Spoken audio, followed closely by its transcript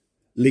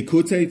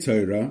Likutei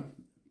Torah,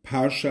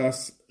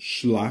 Parshas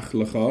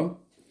Shelach,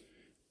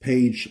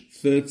 page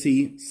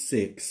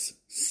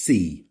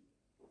 36c.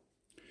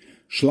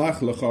 Shelach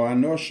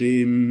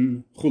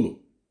Anashim Chulu.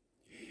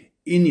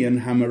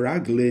 Inyan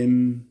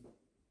Hamaraglim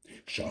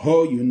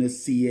Shahoyu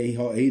Nesiye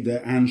Ha'eda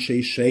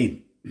Anshe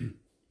Shem.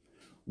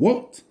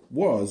 What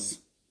was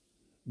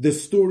the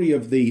story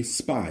of the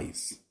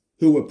spies,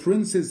 who were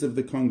princes of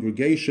the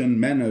congregation,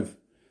 men of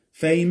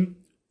fame?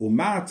 What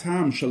was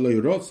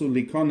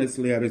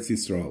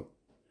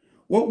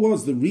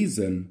the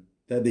reason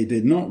that they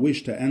did not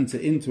wish to enter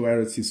into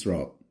Eretz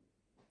Yisrael?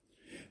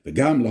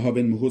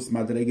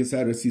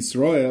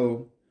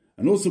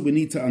 And also we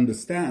need to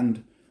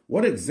understand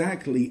what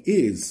exactly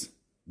is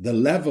the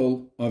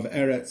level of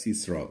Eretz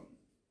Yisrael.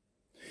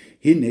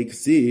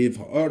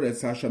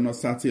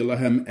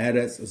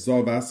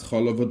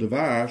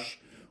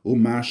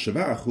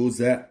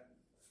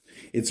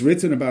 It's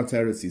written about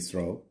Eretz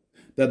Yisrael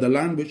that the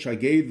land which I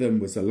gave them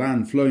was a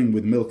land flowing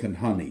with milk and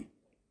honey.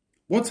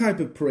 What type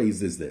of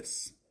praise is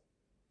this?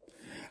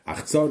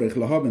 But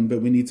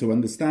we need to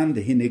understand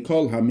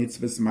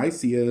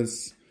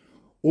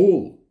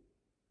all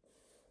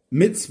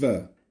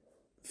mitzvah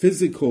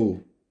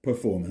physical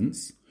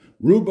performance,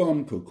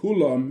 rubam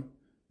kukulam,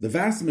 the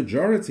vast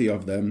majority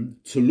of them,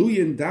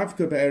 tuluyin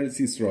davka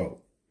be'eretz Yisrael,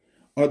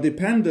 are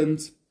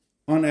dependent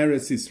on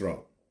Eretz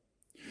Yisrael.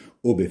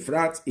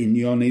 Ubifrat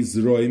inyone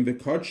zroim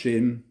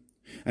v'kodshim,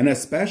 and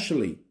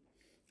especially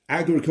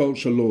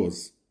agricultural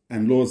laws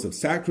and laws of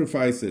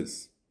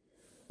sacrifices.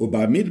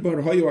 Although in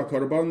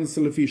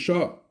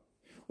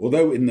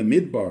the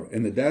midbar,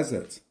 in the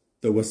desert,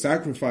 there were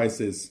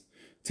sacrifices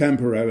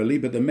temporarily,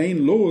 but the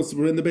main laws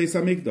were in the Beis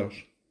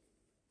HaMikdash.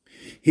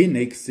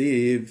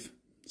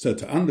 So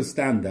to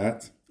understand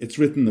that, it's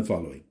written the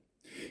following.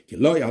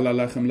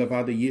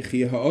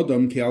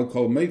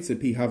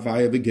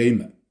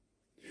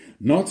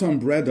 Not on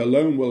bread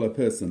alone will a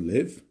person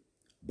live,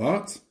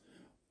 but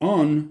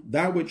on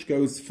that which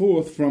goes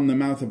forth from the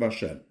mouth of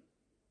Hashem.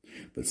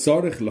 But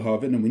Sarich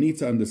Lahavin, and we need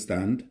to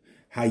understand,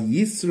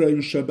 Hayisron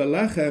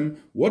Shebelechem,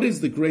 what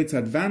is the great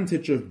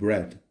advantage of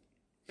bread?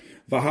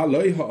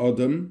 V'haloi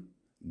ha'adam,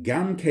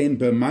 gam kein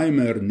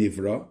b'maimer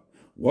nivra,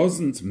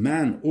 wasn't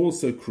man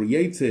also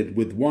created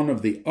with one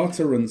of the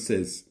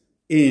utterances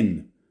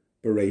in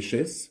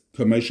Bereshis?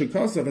 K'moshe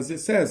Kasav, as it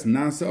says,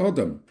 Nasa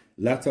Adam,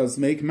 let us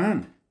make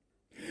man.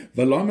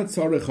 V'lamet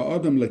Sarich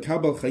ha'adam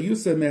lekabel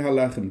chayusa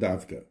mehalechem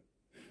davka.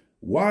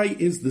 Why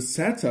is the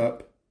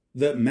setup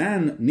that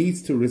man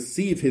needs to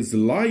receive his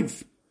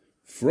life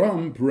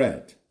from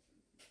bread?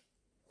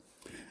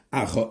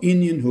 But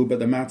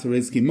the matter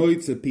is, the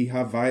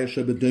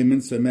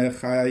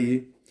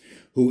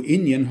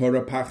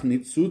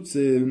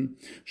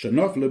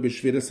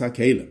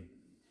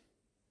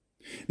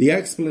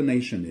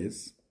explanation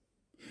is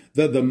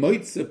that the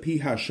moitze pi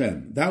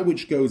Hashem, that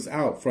which goes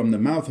out from the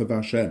mouth of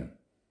Hashem,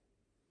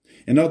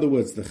 in other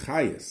words, the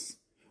chayas,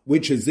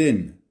 which is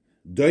in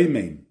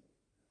doimen,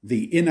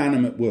 the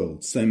inanimate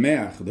world,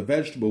 semeach, the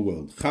vegetable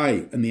world,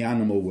 chai, and the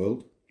animal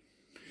world,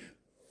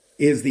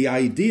 is the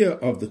idea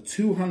of the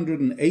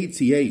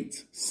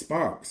 288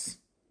 sparks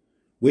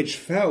which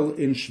fell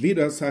in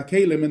shviras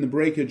hakelim, in the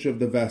breakage of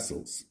the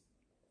vessels,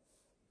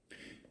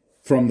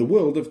 from the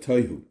world of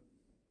tohu.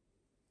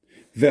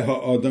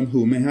 Ve'ha'adam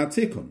hu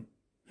mehatikun,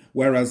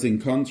 whereas in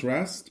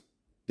contrast,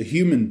 the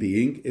human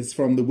being is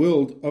from the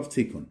world of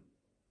tikkun.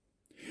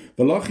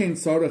 And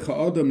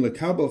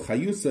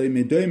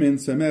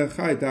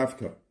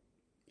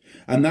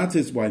that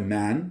is why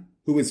man,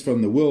 who is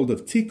from the world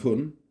of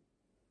tikkun,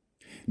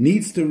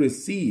 needs to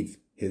receive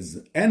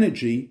his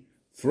energy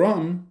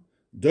from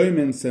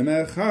doimen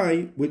semer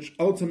chai, which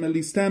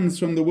ultimately stems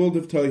from the world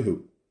of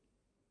tohu.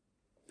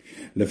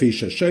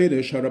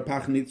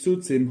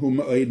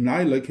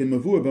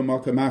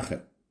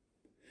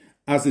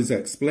 As is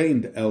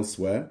explained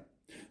elsewhere,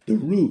 the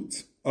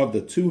root of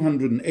the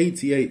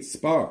 288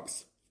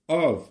 sparks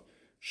of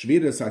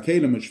shviras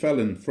hakelim which fell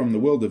in from the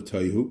world of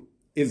tohu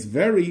is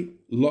very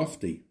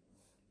lofty.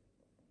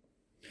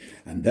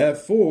 And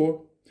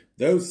therefore,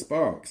 those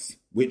sparks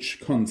which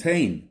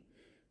contain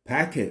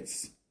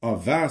packets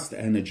of vast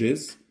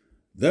energies,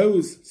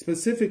 those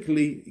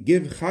specifically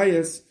give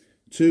chayas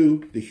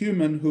to the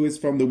human who is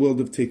from the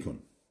world of tikkun.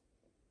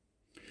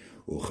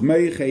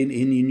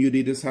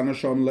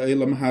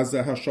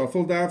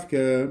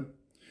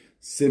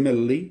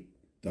 Similarly,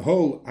 the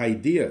whole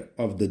idea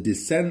of the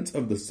descent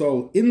of the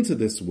soul into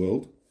this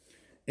world,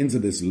 into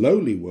this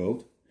lowly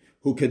world,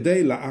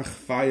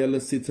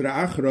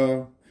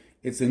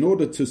 it's in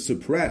order to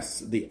suppress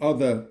the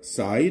other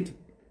side,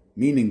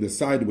 meaning the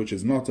side which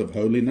is not of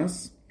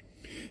holiness,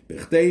 in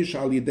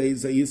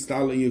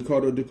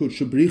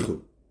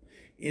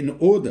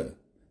order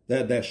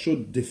that there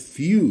should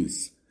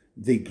diffuse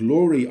the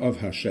glory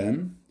of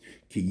Hashem,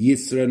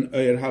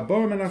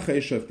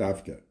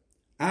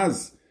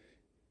 as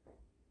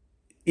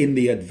in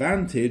the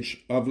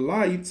advantage of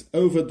light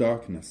over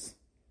darkness.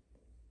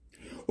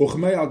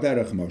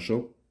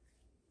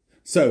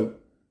 So,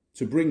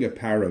 to bring a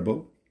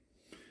parable,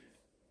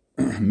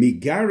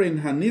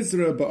 migarin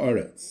hanizra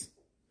ba'aretz,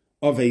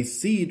 of a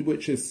seed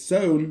which is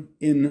sown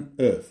in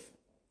earth.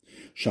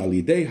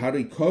 Shalidei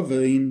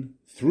harikovein,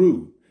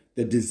 through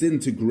the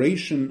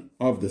disintegration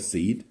of the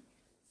seed.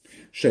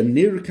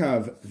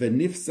 Shenirkav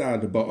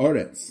v'nifsad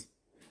ba'aretz,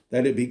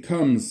 that it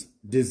becomes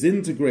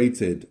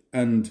disintegrated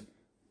and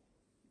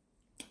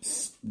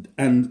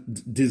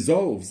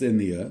dissolves in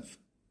the earth.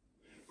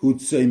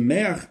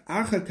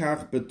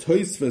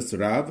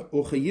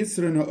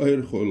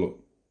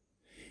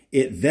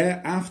 It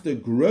thereafter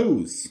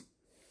grows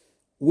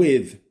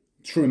with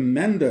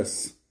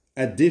tremendous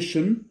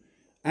addition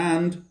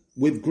and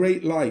with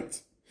great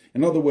light.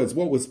 In other words,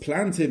 what was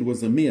planted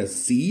was a mere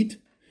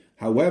seed.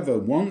 However,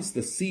 once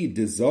the seed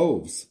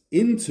dissolves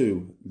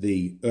into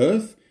the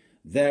earth,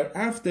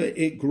 thereafter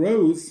it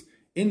grows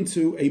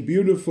into a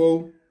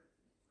beautiful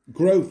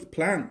growth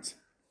plant.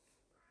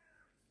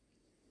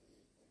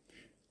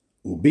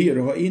 Ubir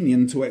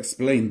ha'inyan, to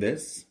explain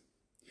this,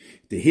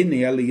 Dehine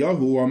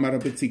Eliyahu amar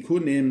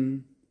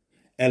b'tikunin,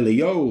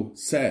 Eliyahu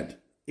said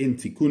in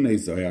Tikunei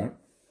Zohar,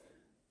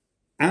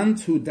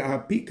 Antu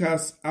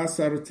da'apikas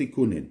asar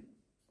tikunin,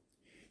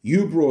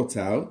 you brought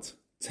out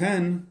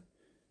 10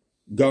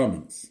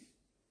 garments.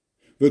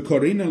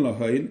 V'korina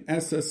lahain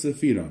esa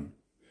sefiran,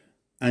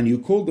 and you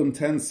called them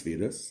 10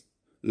 spheres,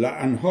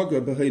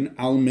 la'anhaga b'hain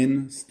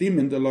almin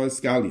stimin delois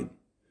gallion,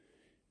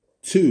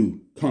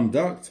 to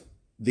conduct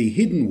the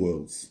hidden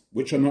worlds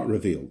which are not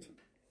revealed.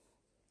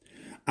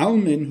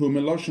 Almin hu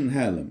meloshen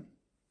helem.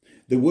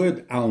 The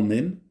word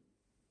almin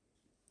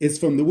is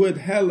from the word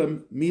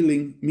helem,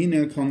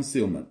 meaning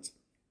concealment.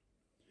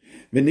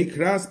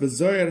 V'nikras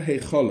b'zohar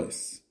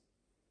heicholes.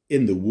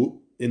 In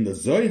the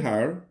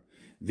Zohar,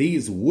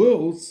 these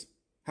worlds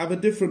have a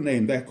different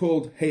name. They're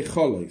called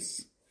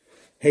heicholes.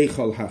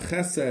 Heichol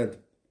HaChesed,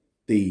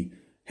 the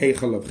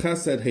Heichol of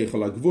Chesed,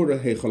 Heichol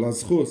HaGvura, Heichol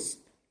HaZchus.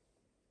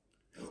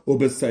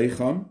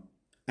 Ubeseicham,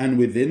 and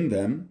within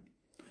them,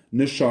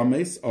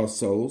 Neshames are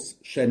souls,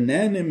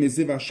 Shenenim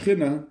Miziv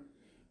HaShechina,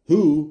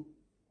 who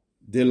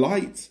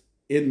delight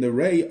in the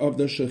ray of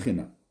the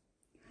Shechina.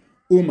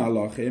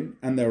 Umalachim,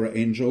 and there are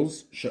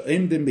angels,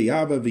 She'emdim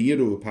B'yava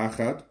V'yiru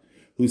Upachad,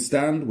 who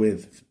stand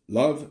with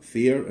love,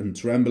 fear, and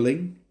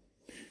trembling.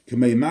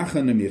 K'mei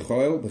Machan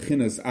Michoel,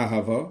 B'chinas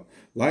Ahava,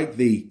 like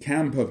the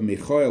camp of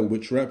Michoel,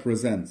 which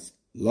represents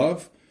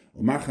love,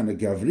 Umachan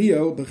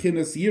Gavriel,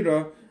 B'chinas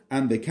Yira,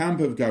 and the camp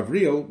of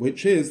Gavriel,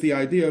 which is the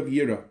idea of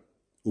Yira,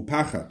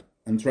 Upachad,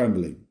 and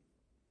trembling.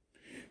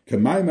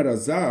 K'maimer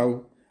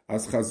Azal,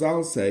 as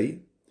Chazal say,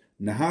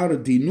 Nahar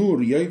Dinur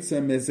Yotze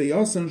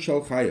Mezeosan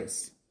Shel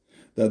Chayes,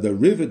 that the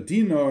river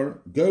Dinur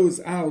goes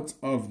out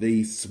of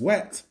the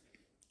sweat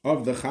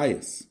of the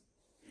Chayes.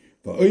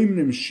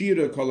 V'oimrim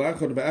Shira kol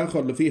echad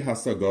ve'echad lefi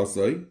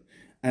hasagosoi,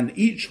 and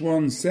each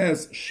one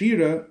says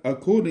Shira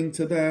according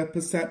to their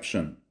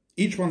perception.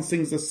 Each one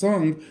sings a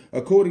song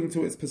according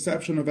to its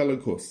perception of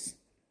Elokus.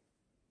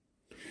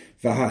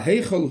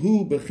 V'ha'heichel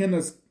hu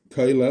b'chinas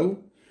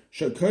koilel,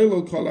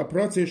 she'koilel kol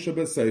ha'prati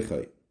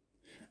she'b'seichai.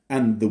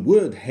 And the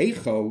word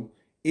heichel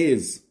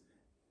is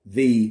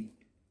the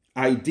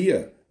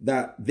idea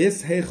that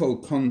this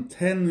heichel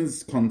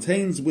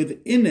contains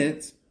within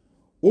it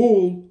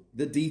all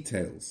the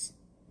details.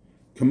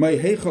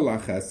 K'may heichel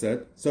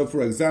ha'chesed, so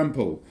for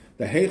example,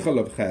 the heichel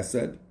of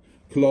chesed,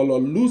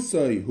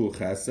 klololusoi hu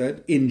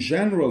chesed, in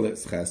general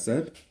it's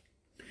chesed,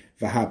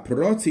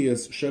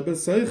 v'haprotius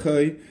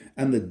shebeseichai,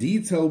 and the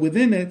detail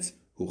within it,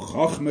 hu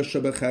chochma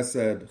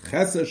shebechesed,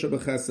 chesed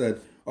shebechesed,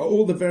 are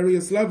all the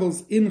various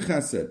levels in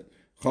chesed,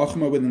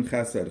 chochma within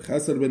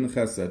chesed within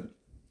chesed,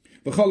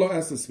 v'cholo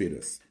esas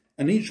spheres,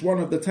 and each one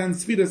of the 10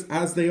 spheres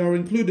as they are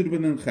included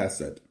within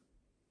chesed.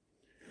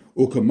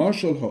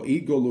 U'kamoshel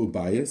ha'igol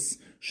u'bayis,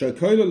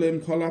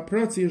 she'koilelim kol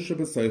ha'protius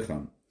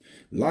shebeseicham,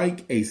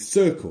 like a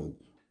circle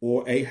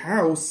or a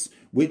house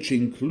which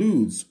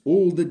includes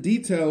all the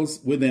details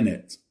within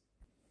it.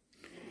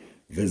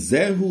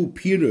 V'zehu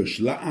pirush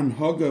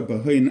la'anhaga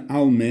b'hoin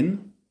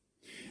almin,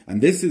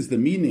 and this is the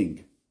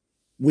meaning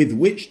with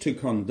which to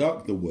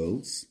conduct the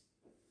worlds.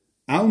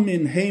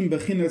 Almin heim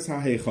b'chinas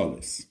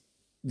ha'heicholis.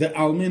 The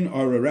almin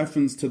are a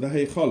reference to the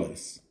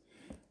heicholis.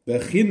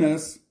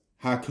 B'chinas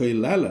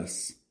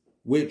ha'koileles,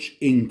 which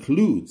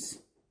includes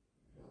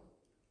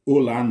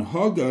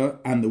ulanhaga,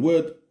 and the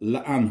word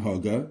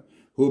la'anhaga,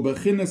 hu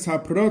b'chinas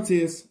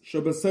ha'protis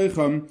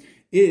shebeseicham,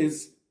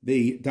 is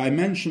the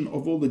dimension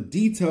of all the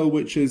detail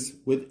which is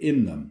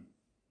within them.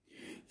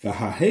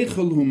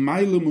 V'ha'heichel hu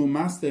mailum hu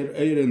master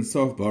eiren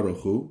sof baruch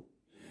hu,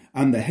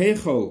 and the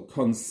heichel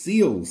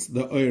conceals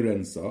the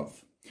eiren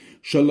sof,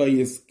 shelo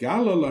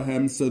yisgala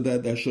lahem, so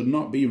that there should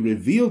not be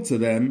revealed to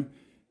them,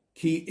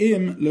 ki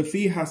im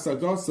lefi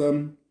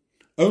hasagosam,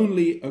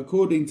 only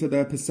according to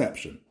their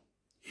perception.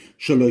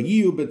 Shelo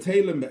yiu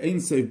betelem be'ein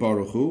sof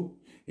baruch hu,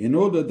 in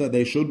order that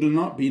they should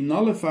not be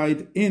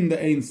nullified in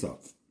the Ein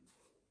Sof.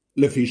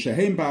 Lefi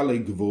shehem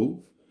ba'alei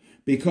gvul,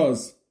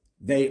 because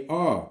they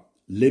are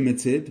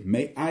limited,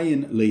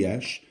 me'ayin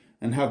liyesh,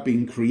 and have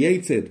been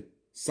created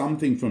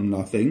something from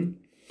nothing,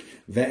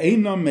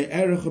 ve'einam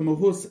me'erech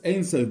muhus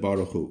Ein Sof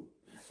baruch hu,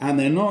 and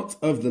they're not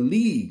of the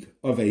league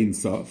of Ein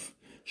Sof,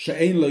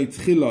 she'ein lo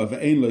tchila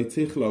ve'ein lo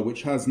tichla,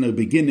 which has no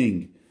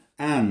beginning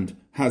and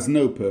has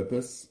no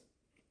purpose.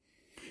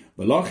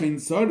 V'lachin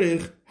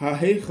tzarich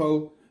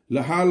ha'heichal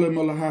lahalem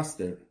o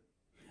lahaster,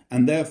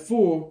 and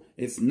therefore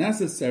it's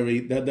necessary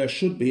that there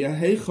should be a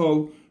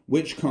heichal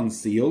which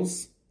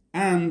conceals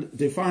and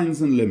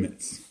defines and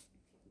limits.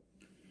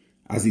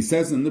 As he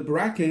says in the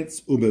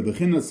brackets, Ube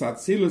bechinas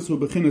atzilus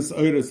ube bechinas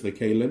oiris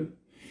v'kelim,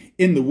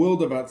 in the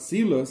world of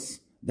Atzilus,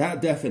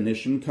 that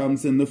definition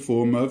comes in the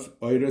form of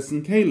oiris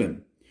and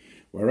kelim,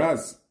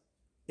 whereas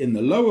in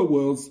the lower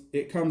worlds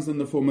it comes in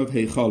the form of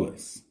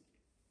heichalis.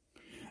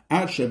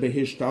 Atshe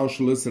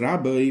behishtalshalus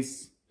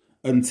rabbis,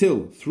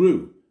 until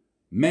through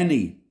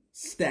many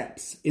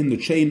steps in the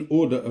chain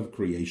order of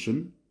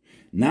creation,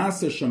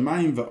 nasa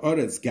shamayim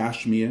va'oretz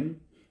gashmiim,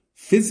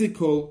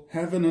 physical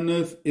heaven and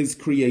earth is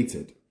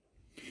created.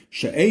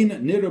 She'ein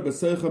nira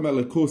b'seicham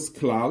elokus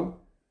klal,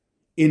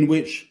 in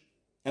which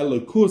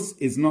elokus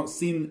is not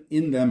seen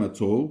in them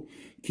at all.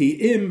 Ki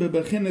im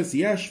bebechinas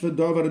yesh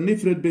v'davar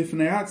nifred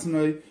b'fnei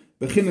atzmai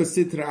bechinas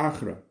sitra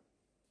achra.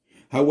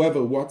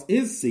 However, what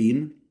is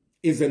seen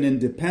is an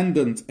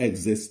independent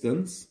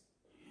existence,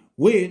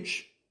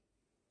 which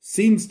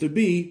seems to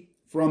be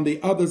from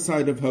the other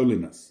side of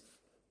holiness.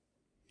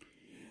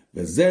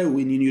 And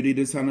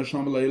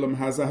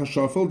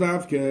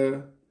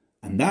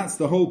that's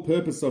the whole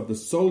purpose of the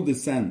soul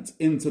descent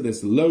into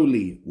this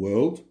lowly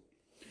world.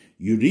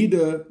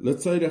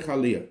 It's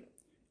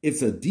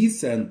a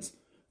descent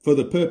for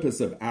the purpose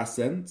of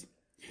ascent.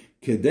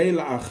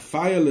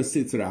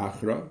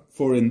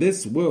 For in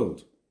this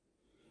world,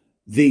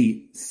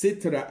 the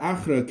sitra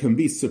achra can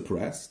be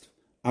suppressed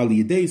al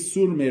yidei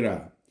sur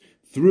mera,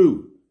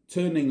 through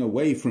turning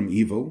away from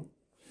evil,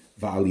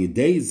 va'al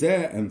yidei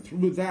zeh, and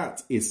through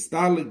that is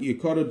stalik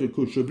yikara de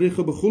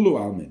kushabricha b'chulu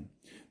almin.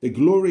 The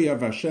glory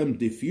of Hashem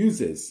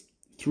diffuses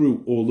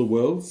through all the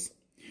worlds.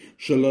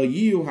 Shelo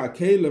yiyu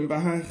hakelim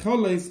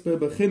b'hacholes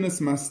bebechinas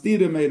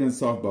mastira meiden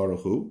sof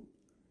baruch hu,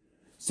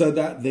 so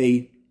that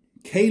the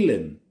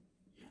kelim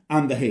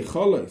and the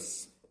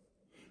hecholes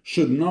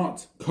should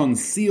not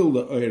conceal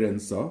the Ohr Ein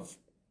Sof.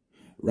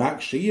 Rak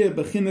sheyeh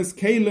bechinas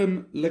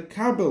kelim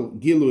lekabel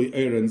gilui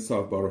Ohr Ein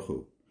Sof baruch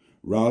hu.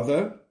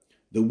 Rather,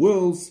 the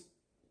worlds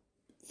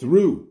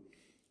through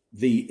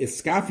the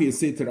iskafia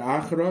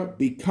sitra achra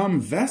become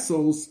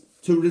vessels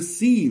to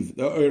receive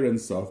the Ohr Ein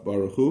Sof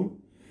baruch hu.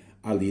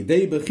 Al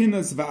yidei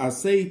bechinas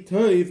va'asei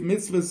toiv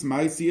mitzvahs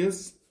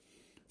maisius,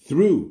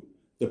 through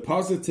the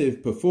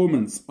positive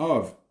performance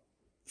of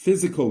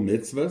physical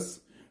mitzvahs,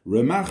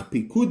 remach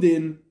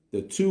pikudin,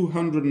 the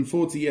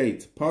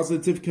 248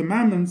 positive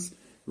commandments,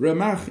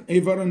 remach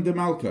evarim de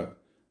malka,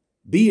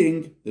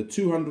 being the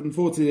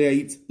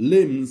 248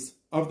 limbs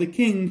of the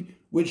king,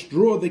 which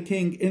draw the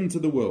king into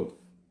the world.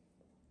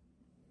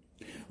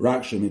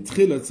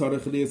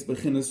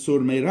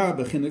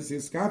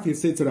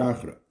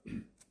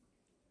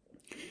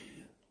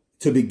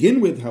 To begin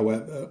with,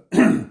 however,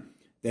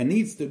 there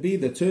needs to be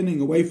the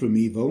turning away from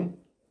evil,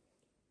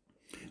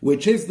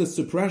 which is the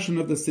suppression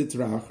of the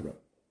sitra achra.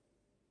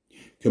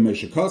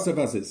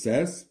 As it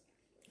says,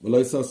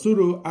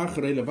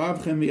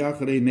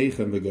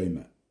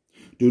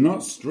 do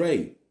not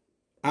stray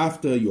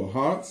after your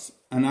hearts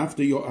and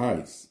after your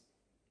eyes.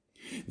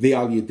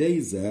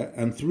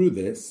 And through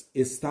this,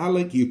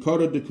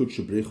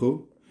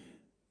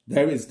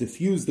 there is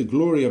diffused the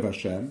glory of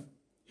Hashem.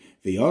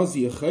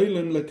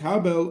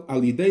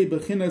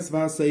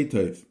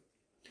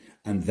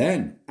 And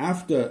then,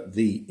 after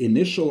the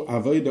initial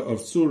avodah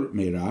of Sur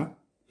Meirah,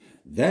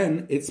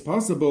 then it's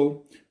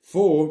possible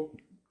for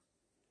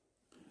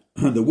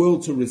the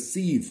world to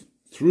receive,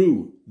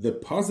 through the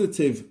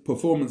positive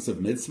performance of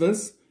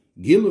mitzvahs,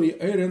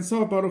 Gilui Ohr Ein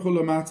Sof Baruch Hu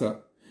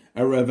Lamata,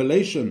 a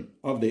revelation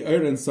of the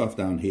Ohr Ein Sof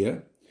down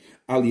here,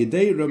 Al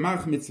Yidei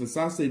Ramach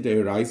Mitzvasasei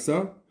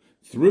Deiraisa,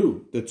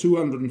 through the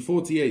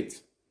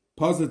 248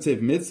 positive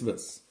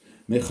mitzvahs,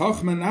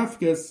 Mechachma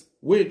Nafkes,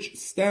 which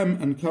stem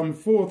and come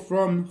forth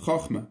from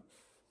Chachma.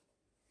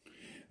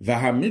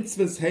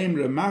 V'ha-mitzvahs heim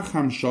remach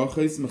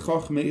ham-shoches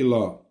mechachma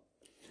ilah.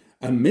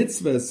 And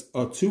mitzvahs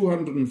are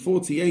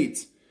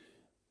 248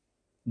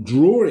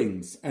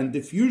 drawings and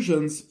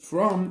diffusions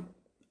from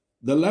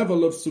the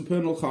level of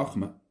supernal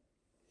Chachma.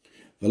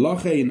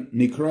 V'lachein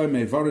nikroi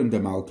mevarim de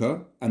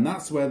malka, and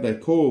that's where they're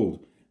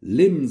called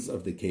limbs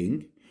of the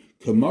king,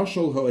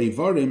 k'moshel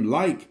ha'evarim,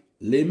 like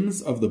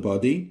limbs of the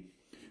body,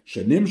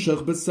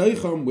 shenimshach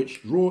b'seicham,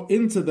 which draw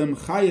into them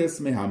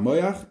chayes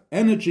mehamoyach,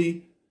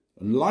 energy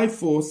and life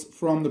force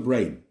from the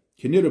brain.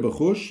 Kinira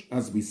b'chush,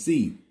 as we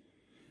see,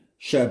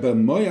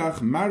 shebemoyach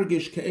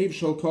margish ke'ev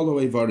shel kol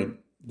ha'evarim,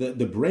 that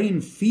the brain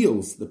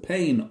feels the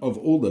pain of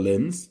all the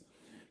limbs.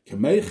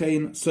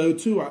 K'meichein, so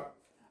too, al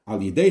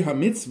yidei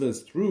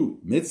ha-mitzvahs, through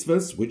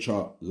mitzvahs, which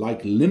are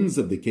like limbs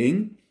of the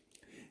king,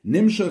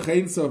 nimshach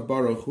Ein Sof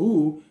baruch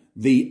hu,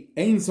 the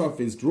Ein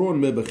Sof is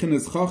drawn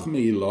mebechinas chachma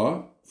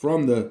ilah,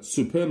 from the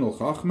supernal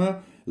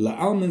chachma,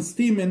 la'almen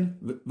stimin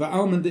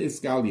va'almen de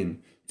iskalion,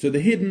 to the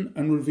hidden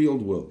and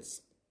revealed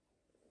worlds.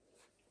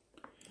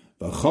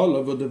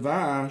 V'cholav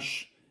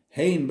u'devash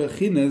hein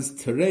bechines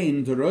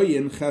terein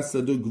deroyin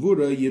chesed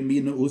u'gvura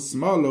yemina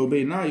u'smalo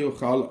beinayu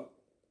chala.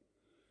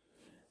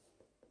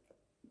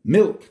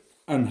 Milk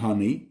and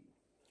honey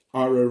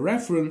are a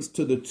reference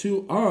to the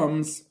two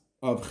arms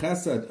of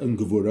chesed and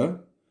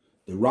gvura,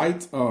 the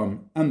right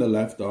arm and the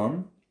left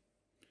arm.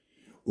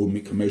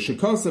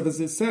 U'mikamesha as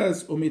it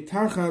says,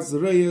 u'mitachas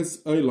reyes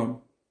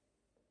olam.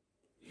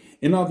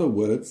 In other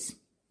words,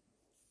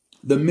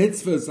 the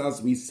mitzvahs,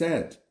 as we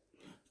said,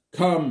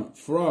 come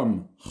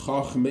from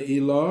Chachma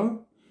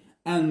Ilah,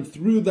 and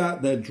through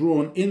that they're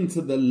drawn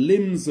into the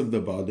limbs of the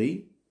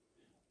body,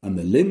 and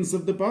the limbs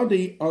of the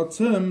body are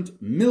termed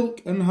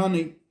milk and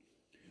honey,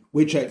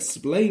 which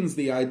explains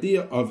the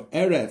idea of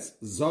Eretz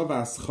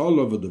Zavas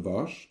Cholov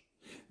U'Devash.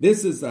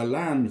 This is a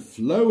land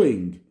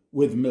flowing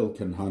with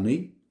milk and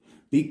honey,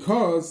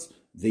 because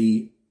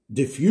the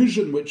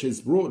diffusion which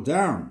is brought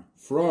down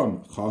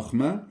from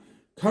Chachma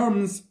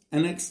comes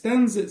and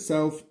extends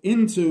itself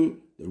into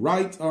the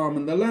right arm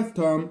and the left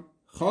arm,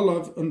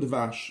 Cholov and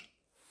Dvash.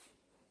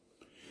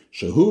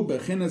 Shehu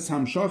bechinas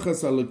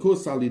hamshachas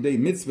alikus alidei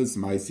mitzvahs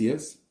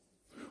maisias,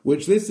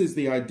 which this is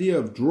the idea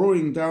of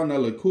drawing down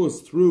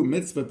alikus through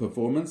mitzvah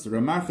performance,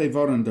 Ramache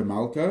Voran de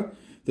Malka,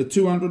 the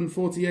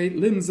 248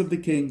 limbs of the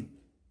king.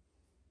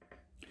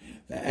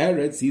 The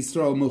Eretz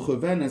Yisrael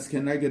muchavenes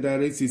keneged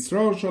Eretz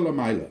Yisrael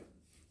shalamayla,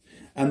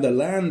 and the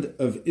land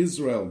of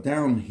Israel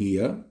down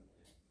here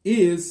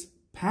is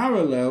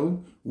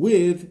parallel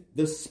with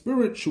the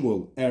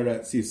spiritual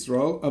Eretz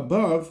Yisrael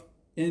above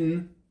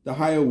in the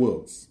higher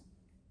worlds.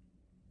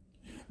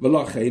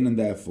 V'lachein, and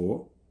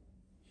therefore,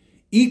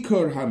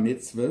 Ikor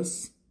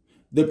ha-mitzvahs,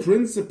 the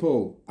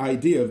principal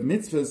idea of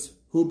mitzvahs,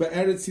 hu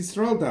be'eretz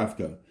Yisrael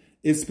dafka,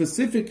 is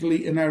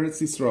specifically in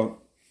Eretz Yisrael.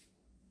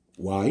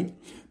 Why?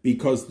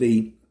 Because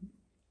the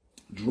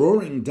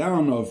drawing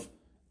down of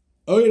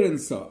Oir and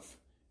Sof,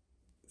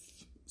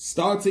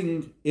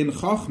 starting in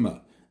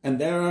Chachma, and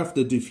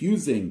thereafter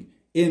diffusing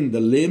in the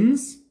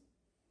limbs,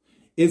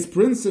 is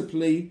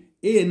principally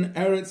in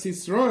Eretz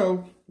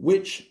Yisrael,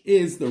 which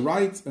is the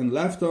right and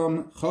left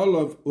arm,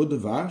 Cholov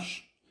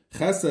U'Devash,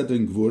 Chesed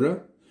and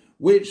Gvura,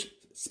 which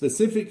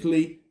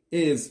specifically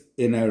is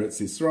in Eretz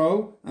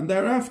Yisrael, and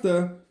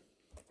thereafter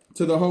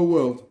to the whole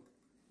world.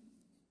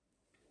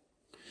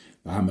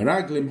 Now the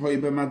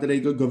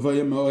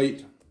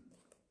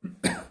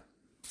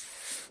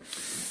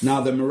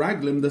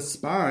Meraglim, the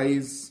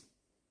spies,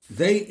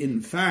 they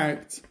in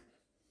fact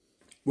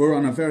were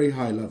on a very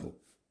high level.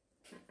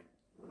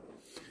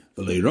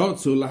 And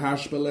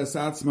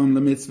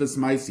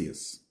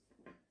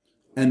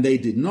they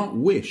did not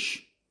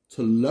wish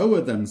to lower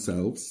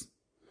themselves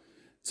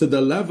to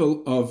the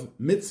level of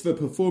mitzvah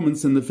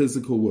performance in the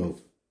physical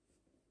world,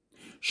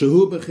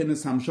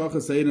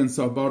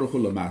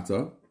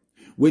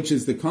 which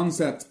is the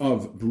concept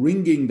of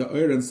bringing the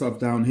Oir and Sof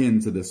down here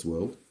into this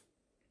world.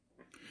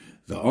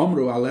 The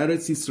Omru al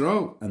Eretz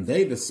Yisrael, and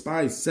they, the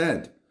spies,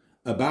 said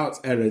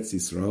about Eretz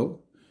Yisrael,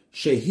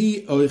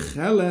 Shehi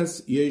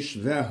oicheles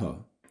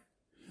yeshveha,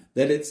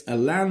 that it's a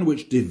land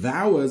which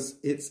devours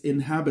its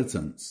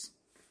inhabitants.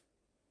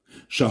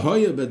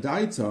 Shahoya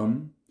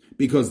bedaitam,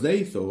 because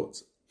they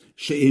thought,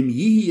 she'im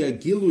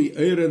yihya gilui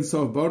Oir and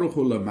Sof baruch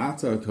hu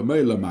lamata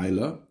kamei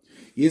lamayla,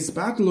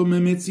 yisbatlu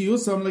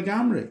mimitziusam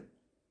legamri.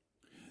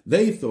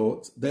 They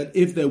thought that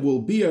if there will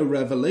be a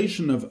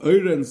revelation of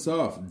Oir and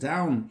Sof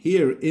down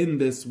here in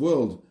this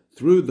world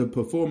through the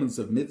performance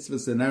of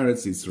mitzvahs in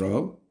Eretz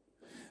Yisrael,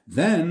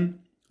 then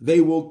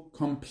they will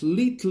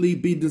completely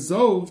be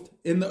dissolved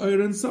in the Oir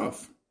and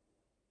Sof.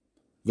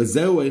 And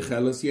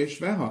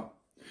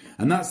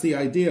that's the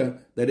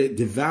idea that it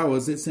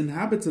devours its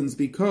inhabitants,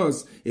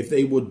 because if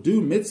they would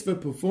do mitzvah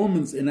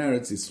performance in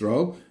Eretz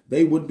Yisrael,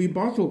 they would be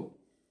bottled.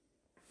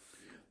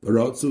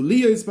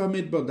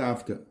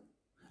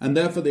 And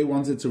therefore they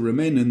wanted to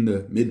remain in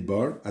the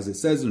Midbar, as it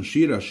says in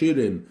Shir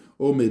HaShirim,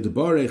 O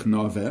Midbarech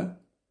Naveh,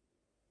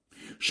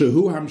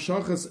 Shehu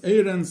Hamshachas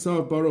Oir and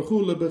Sof Baruch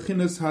Hu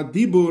lebechinas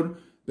Hadibur,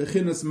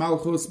 bechinas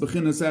Malchus,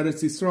 bechinas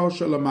Eretz Yisrael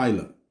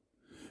Shalamayla.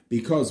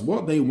 Because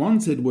what they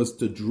wanted was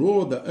to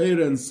draw the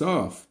Oir and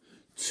Sof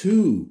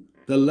to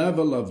the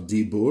level of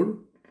Dibur.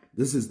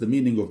 This is the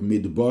meaning of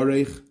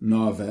Midbarech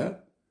Naveh.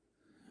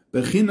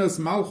 Bechinas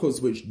Malchus,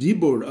 which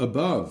Dibur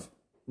above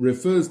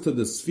refers to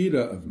the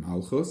Sphira of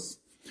Malchus,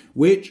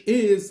 which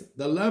is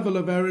the level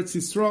of Eretz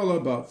Yisrael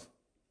above.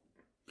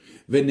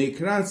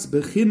 V'nikratz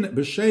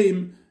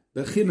b'shem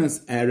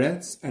b'chinas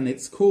Eretz, and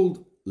it's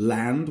called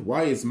land.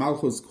 Why is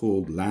Malchus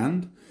called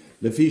land?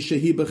 Lefi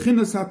shehi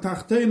b'chinas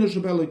ha'tachteinu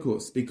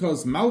shebelikus,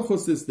 because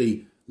Malchus is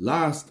the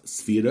last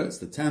Sphira, it's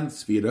the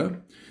 10th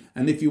Sphira,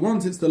 and if you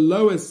want, it's the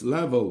lowest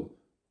level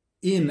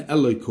in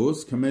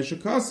Elikus, Kamesha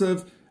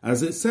Kasev,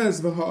 as it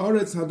says,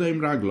 v'ha'aretz hadoim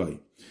ragloi,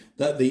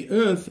 that the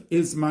earth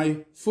is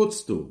my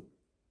footstool.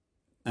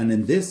 And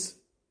in this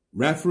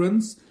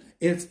reference,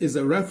 it is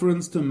a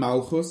reference to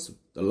Malchus,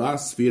 the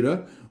last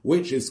Sphira,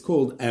 which is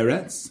called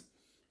Eretz,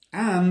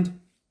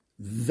 and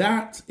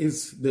that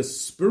is the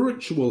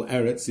spiritual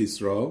Eretz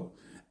Yisrael,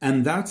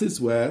 and that is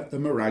where the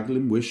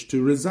Meraglim wish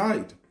to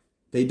reside.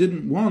 They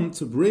didn't want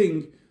to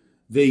bring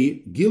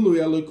the Gilui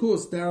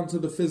Elokus down to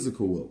the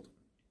physical world.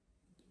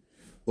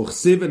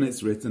 Uchsiv,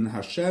 it's written,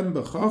 Hashem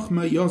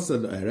b'chachma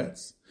yosad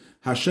eretz,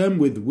 Hashem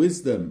with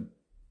wisdom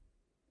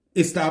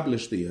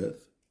established the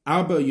earth.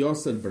 Abba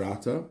yosad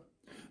brata,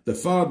 the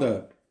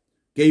father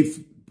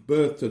gave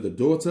birth to the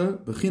daughter,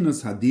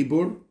 Bechinas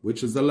hadibur,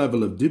 which is the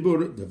level of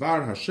dibur,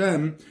 Devar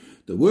Hashem,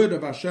 the word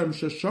of Hashem,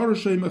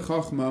 sheshorashei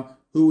mechachma,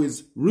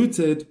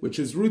 which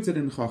is rooted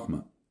in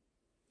chachma.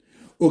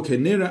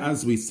 Ukenira,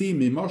 as we see,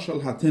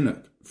 mimoshal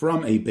hatinak,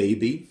 from a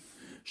baby,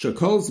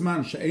 shekol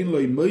zman she'en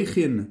loy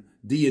moichin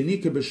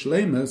diyanika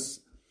b'shlemus,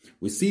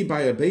 we see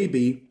by a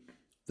baby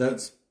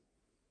that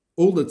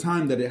all the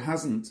time that it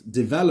hasn't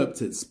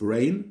developed its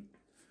brain,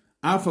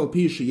 afal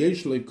pi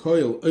sheyesh lo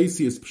koil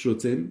oisius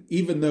pshutim,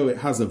 even though it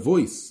has a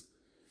voice,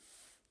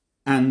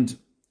 and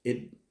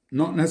it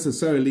not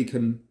necessarily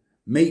can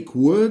make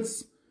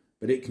words,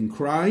 but it can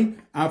cry,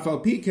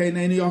 afal pi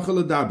keineni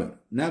ochel adaber.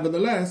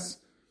 Nevertheless,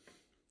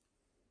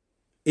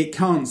 it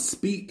can't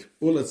speak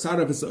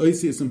ulatzarafis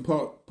oisius and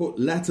put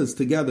letters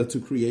together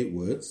to create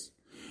words.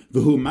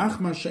 V'hu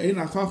machma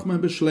she'ena chachma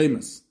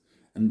b'shlemus.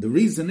 And the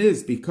reason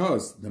is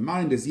because the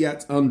mind is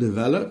yet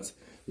undeveloped,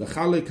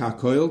 l'chalik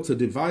hakoil, to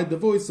divide the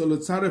voice,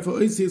 ulatzaraf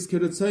oisius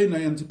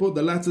kiritzeinei, and to put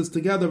the letters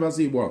together as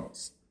he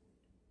wants.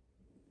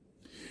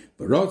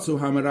 V'rotzu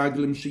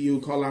hameraglim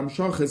shiyu kol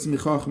hamshoches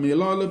michachmi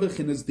elala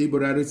b'chinas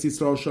dibur eretz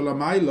Yisrael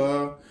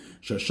shalamayla,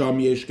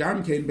 shasham yesh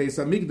gam kein beis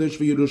hamikdash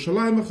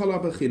v'Yerushalayim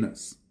v'chala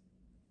b'chinas.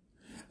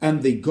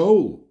 And the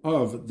goal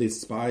of the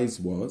spies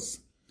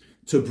was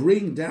to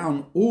bring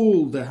down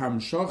all the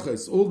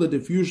hamshachas, all the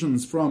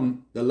diffusions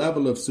from the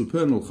level of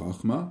supernal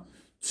chachma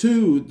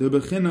to the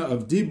bechina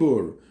of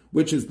dibur,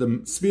 which is the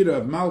sphera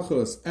of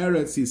malchus,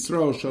 Eretz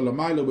Yisrael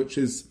shalamayla, which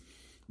is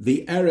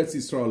the Eretz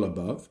Yisrael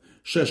above,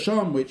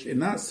 shesham, which in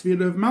that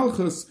sphere of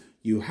malchus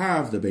you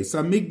have the Beis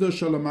Hamikdash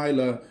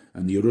shalamayla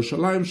and the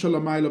Yerushalayim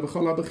shalamayla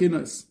v'chol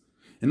habechinas.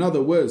 In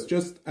other words,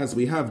 just as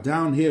we have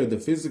down here the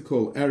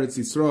physical Eretz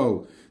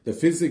Yisrael, the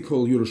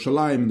physical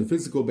Yerushalayim, the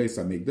physical Beis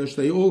Hamikdash,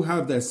 they all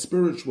have their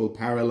spiritual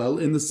parallel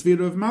in the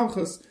sphere of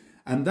Malchus,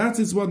 and that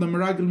is what the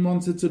Meraglim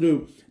wanted to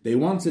do. They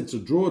wanted to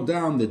draw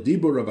down the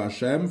Dibur of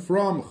Hashem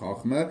from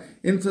Chachma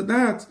into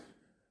that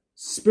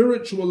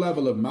spiritual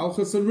level of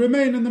Malchus and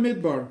remain in the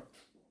Midbar.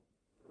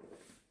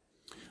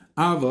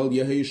 Aval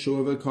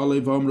Yehoshua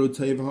v'Kalev Omru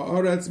Tev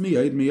ha'aretz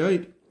miyod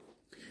miyod.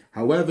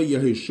 However,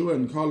 Yehoshua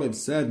and Kalev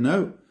said,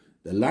 no,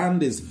 the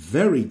land is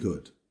very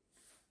good.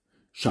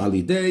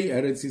 Shalidei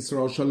Eretz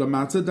Yisrael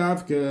shalamata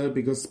davke,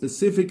 because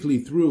specifically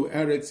through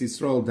Eretz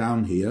Yisrael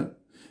down here,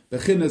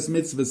 bechinas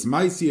mitzvahs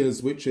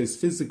maisiyas, which is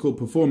physical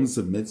performance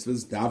of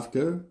mitzvahs,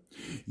 davke,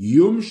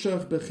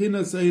 yumshach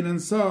bechinas ein and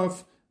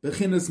saf,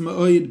 bechinas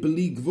ma'oid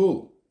beli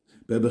gvul,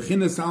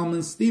 bechinas alman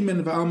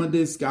stimen v'alman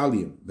des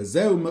galium,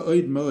 v'zeu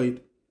ma'oid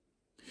ma'oid.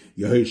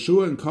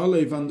 Yehoshua and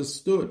Kalev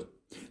understood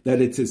that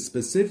it is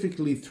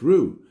specifically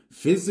through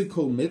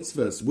physical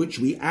mitzvahs which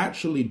we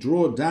actually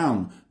draw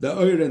down the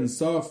Ohr and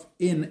Sof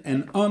in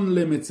an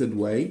unlimited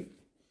way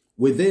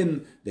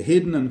within the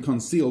hidden and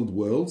concealed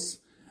worlds,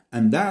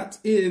 and that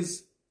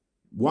is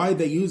why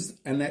they use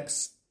an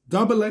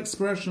double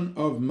expression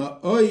of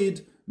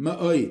ma'oid,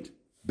 ma'oid,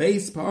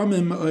 beis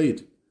pa'amim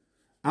ma'oid,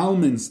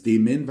 almin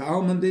stimin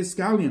v'alman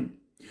deskalion,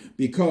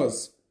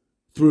 because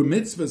through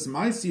mitzvahs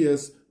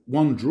maisiyas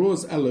one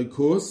draws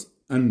elokus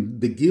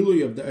and the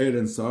Gilui of the Ohr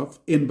and Sof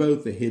in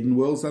both the hidden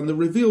worlds and the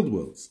revealed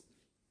worlds.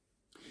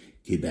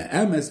 Ki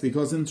be'emes,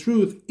 because in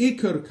truth,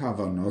 ikar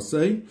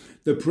kavanose,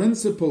 the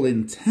principal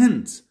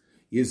intent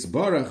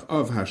Yisbarach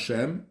of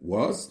Hashem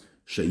was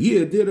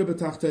sheyir dira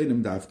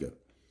b'tachtenim davka,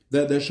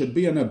 that there should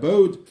be an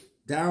abode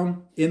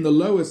down in the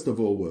lowest of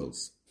all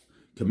worlds.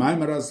 K'mayim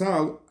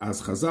Razal,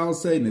 as Chazal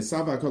say,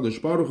 Nisav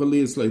HaKadosh Baruch Hu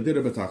liyis lo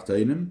dira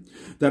b'tachtenim,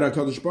 that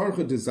HaKadosh Baruch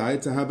Hu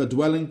desired to have a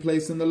dwelling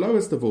place in the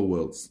lowest of all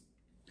worlds.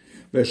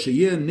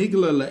 V'sheyir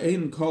nigla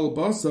le'ein kol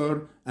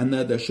basar, and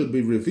that there should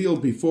be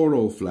revealed before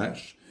all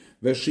flesh.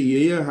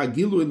 V'sheyir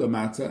hagilui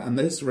lamata, and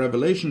this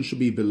revelation should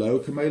be below,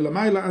 k'mei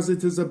lamayla, as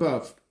it is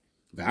above.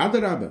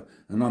 V'adarabba,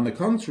 and on the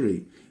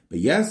contrary,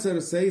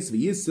 v'yeser says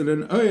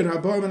v'yisrin oir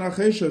haboim and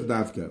acheshev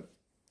davka.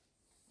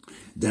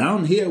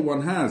 Down here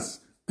one has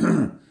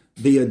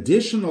the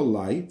additional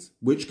light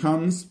which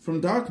comes from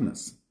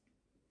darkness.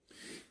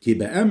 Ki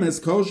be'emes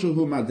kol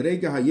shehu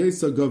madrega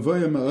hayesa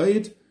gavoya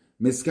ma'oid,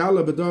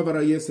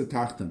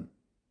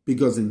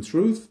 because in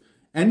truth,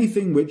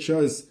 anything which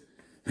is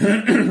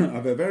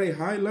of a very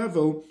high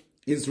level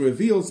is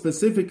revealed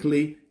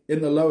specifically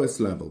in the lowest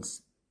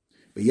levels.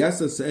 But yes,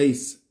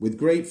 says with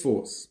great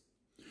force.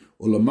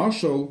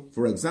 Ulamashal,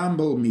 for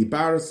example,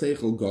 mibar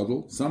seichel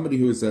godel, somebody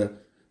who is a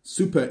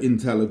super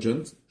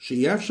intelligent,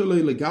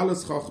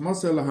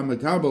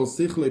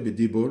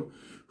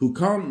 who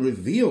can't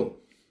reveal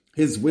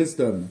his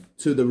wisdom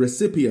to the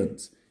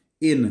recipient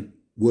in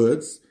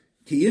words.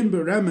 He can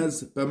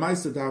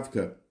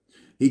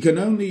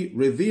only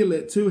reveal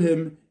it to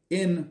him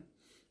in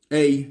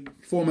a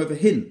form of a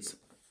hint,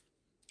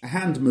 a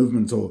hand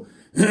movement, or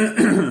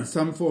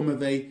some form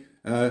of a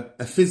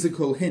a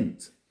physical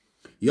hint.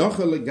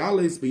 With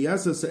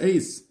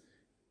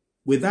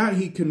that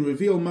he can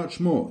reveal much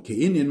more. As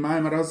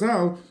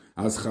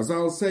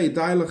Chazal say,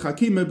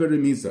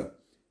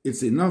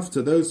 it's enough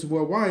to those who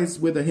are wise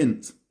with a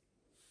hint.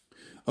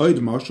 Oid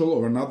Mashal,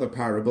 or another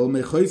parable,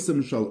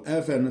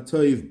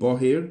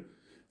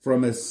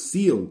 from a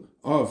seal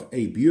of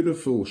a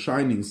beautiful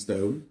shining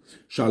stone,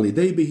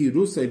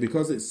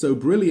 because it's so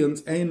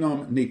brilliant,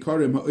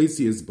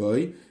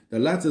 the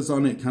letters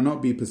on it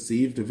cannot be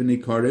perceived, and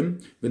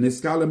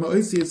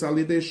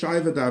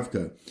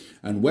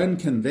when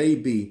can they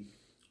be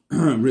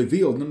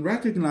revealed and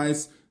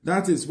recognized?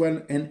 That is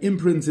when an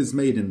imprint is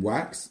made in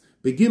wax.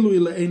 That's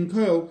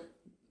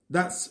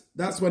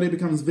when it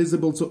becomes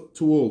visible to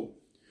all.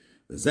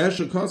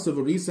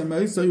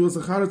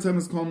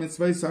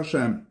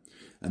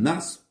 And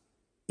that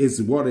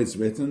is what is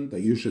written,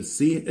 that you should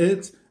see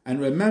it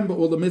and remember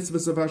all the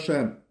mitzvahs of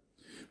Hashem.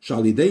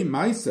 Shalidei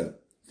Maisa,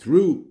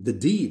 through the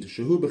deed,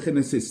 Shehu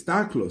B'chinas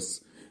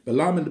Istaklus,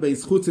 V'lamed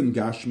Beis Chutin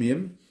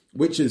Gashmiim,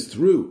 which is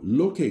through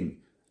looking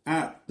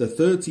at the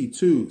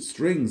 32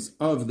 strings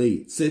of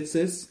the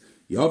tzitzis,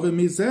 Yavim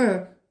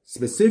Mizeh,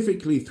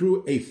 specifically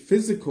through a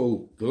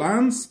physical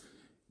glance,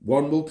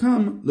 one will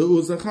come,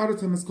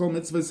 Le'uzachartam is called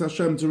mitzvahs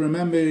Hashem, to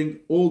remembering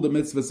all the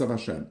mitzvahs of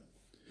Hashem.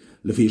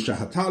 Lefisha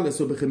hatalis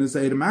u'bechinas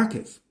eir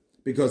makif,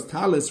 because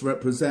talis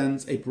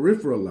represents a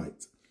peripheral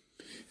light.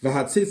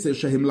 V'hatzitzis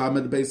shehim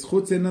lamed beis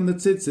chutzin, and the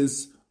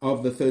tzitzis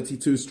of the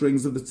 32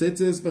 strings of the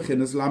tzitzis,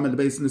 bechinas lamed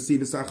beis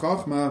nesivus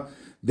hachachma,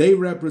 they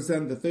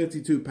represent the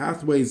 32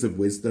 pathways of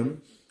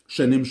wisdom,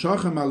 shenim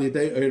shachem al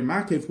yidei eir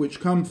makif, which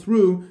come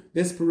through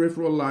this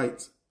peripheral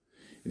light.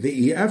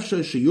 V'efshe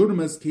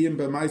sheyurmas kiyim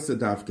b'maisa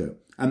davka,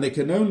 and they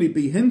can only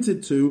be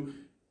hinted to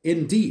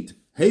in deed.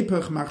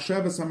 Hepech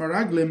machshavas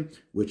hamaraglim,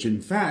 which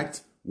in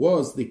fact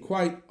was the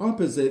quite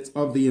opposite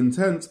of the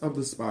intent of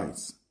the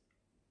spies.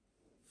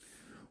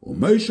 Or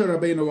Moshe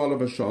Rabbeinu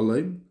olav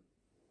shalom,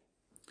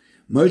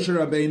 Moshe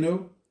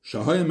Rabbeinu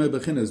shahayim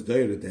bechinas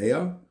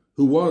deiredeya,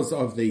 who was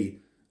of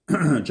the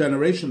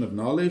generation of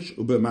knowledge,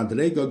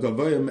 ubemadrega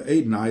gavoyim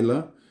eid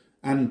naila,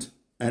 and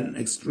an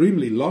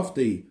extremely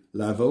lofty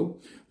level.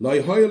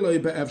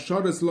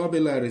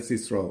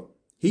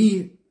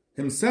 He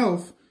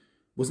himself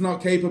was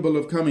not capable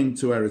of coming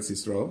to Eretz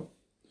Yisrael.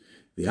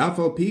 The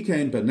Afal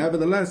Pikain, but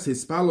nevertheless,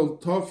 his spalol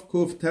tov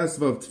kuf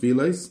tesvav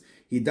tfilos,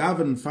 he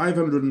davened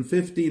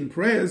 515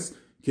 prayers,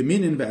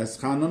 kiminin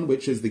ve'eschanon,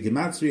 which is the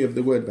gematria of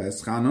the word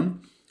ve'eschanon,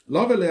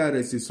 lovele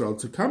Eretz Yisrael,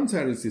 to come to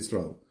Eretz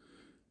Yisrael.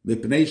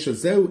 Mipnei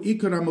shazeu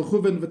ikar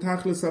ha'mechuven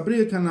v'tachlis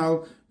abriya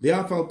kanal, the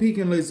Afal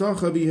Pikain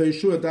le'zocha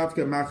v'yeshua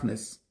davka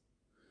machnes.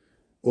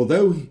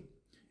 Although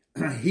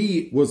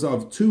he was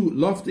of too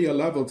lofty a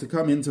level to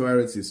come into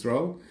Eretz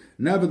Yisrael,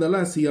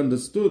 nevertheless he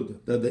understood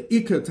that the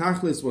Iker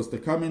Tachlis was to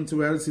come into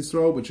Eretz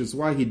Yisrael, which is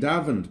why he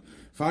davened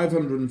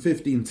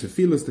 515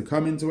 tefillas to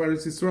come into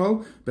Eretz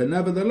Yisrael, but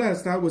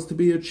nevertheless that was to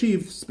be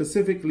achieved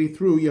specifically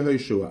through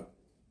Yehoshua.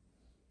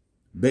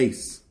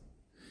 Base.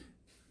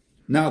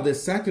 Now the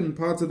second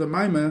part of the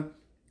Maimah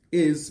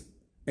is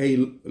a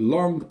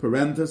long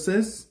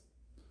parenthesis,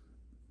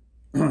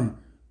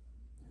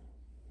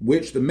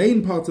 which the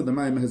main part of the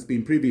Maimah has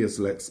been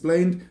previously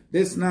explained.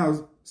 This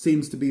now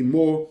seems to be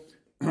more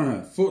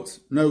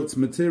footnote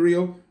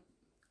material,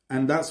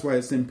 and that's why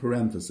it's in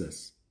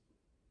parenthesis.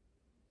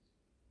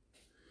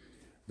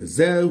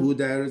 V'zehu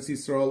d'Eretz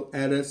Yisrael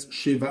Eretz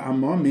Shiva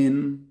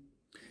Amomin,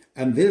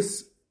 and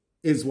this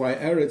is why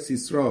Eretz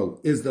Yisrael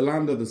is the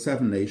land of the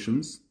 7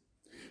 nations.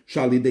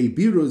 Shalidei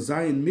biru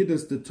zayin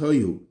midas de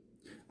toyu,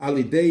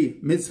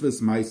 alidei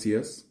mitzvahs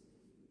maisias,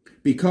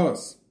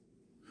 because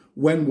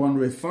when one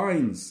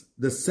refines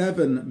the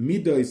 7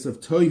 midos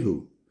of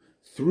tohu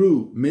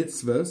through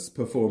mitzvahs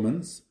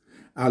performance,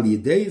 al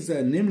yidei ze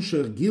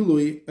nimshach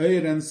gilui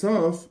eir en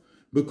sof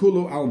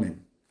bekulu almin.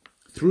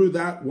 Through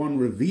that one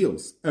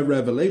reveals a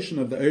revelation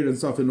of the eir en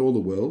sof in all the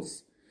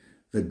worlds.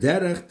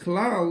 V'derech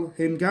klal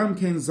hem gam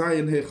ken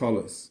zayin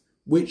hecholos,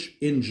 which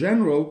in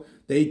general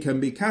they can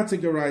be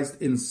categorized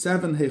in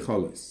 7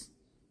 hecholos.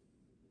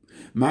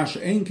 Mash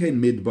ein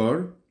ken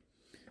midbar,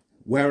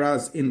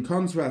 whereas in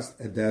contrast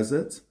a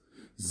desert,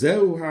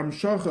 Zeu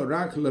hamshacha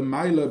rak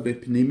lemayla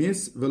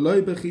bepnimis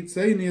v'loy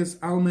bechitzenius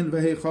almin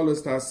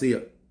v'hecholos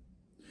ta'asiyah.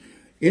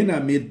 In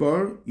a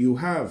midbar, you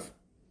have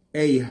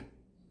a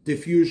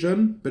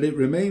diffusion, but it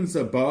remains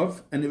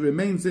above, and it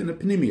remains in a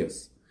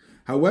pnimius.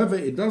 However,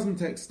 it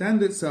doesn't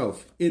extend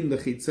itself in the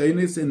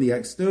chitzenis, in the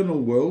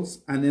external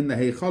worlds, and in the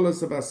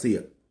hecholos of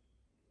asiyah.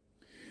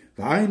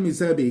 V'ayin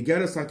mizeh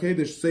b'igeres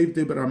hakedesh seif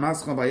diber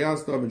hamascha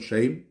v'yaz Dovid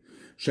Shem,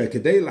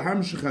 shekedei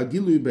lahamshich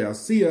hagilui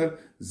be'asiyah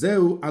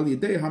zeu al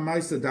yidei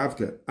hamaisa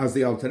davka, as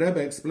the Alter Rebbe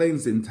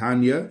explains in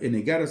Tanya, in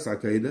Igeres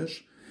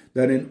HaKodesh,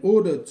 that in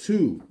order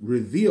to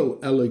reveal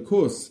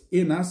Elokus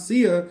in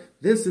Asiyah,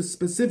 this is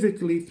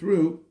specifically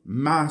through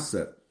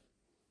Masa.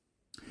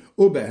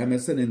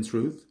 Ubehemes, and in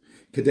truth,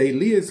 kedei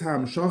liyas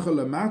hamshacha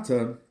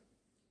lamata,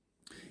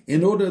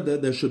 in order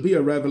that there should be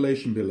a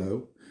revelation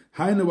below,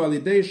 hainu al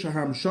yidei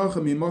shahamshacha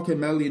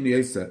mimokem elin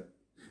yesa,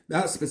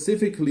 That's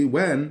specifically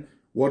when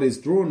what is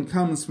drawn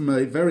comes from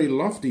a very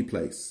lofty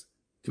place.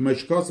 That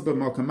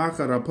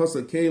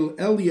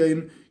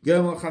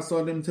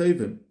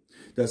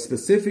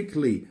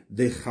specifically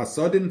the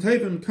chasadim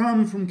tevim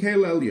come from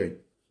Keil Elyon.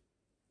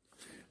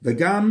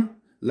 V'gam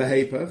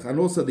lehepach, and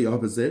also the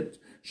opposite,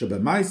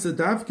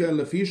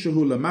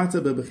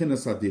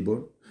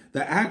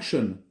 the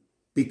action,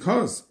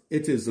 because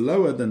it is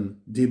lower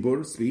than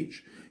dibur,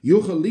 speech,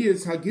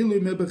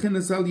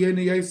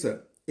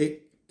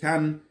 it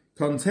can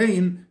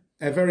contain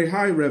a very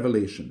high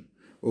revelation.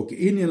 Like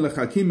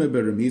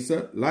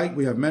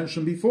we have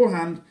mentioned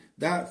beforehand,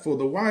 that for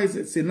the wise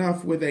it's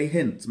enough with a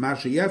hint,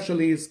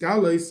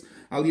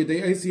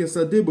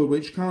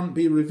 which can't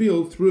be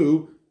revealed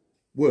through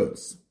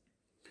words.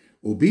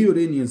 We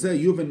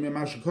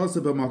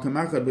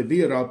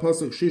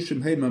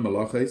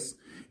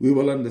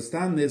will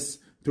understand this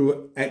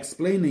through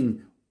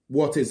explaining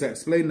what is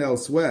explained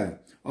elsewhere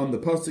on the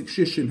pasuk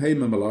Shishim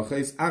Heima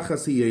Malaches.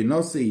 Achas hi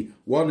enosi,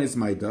 one is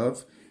my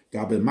dove.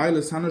 Gabe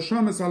Milas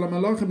Hanashamas ala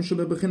Malachim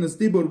shebebechinas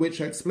dibur,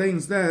 which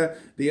explains there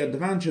the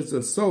advantages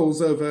of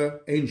souls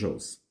over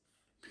angels.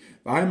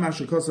 V'ayim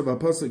mashikosav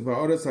apasuk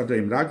va'oretz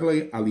adreim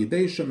raglei al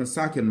yidei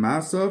shemesaken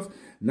maasav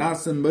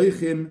nasen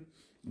moichim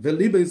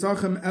v'libei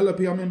zachem ela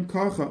piyamim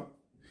kacha.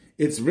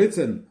 It's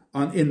written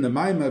in the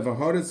Maimah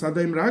v'horetz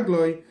adreim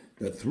raglei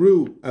that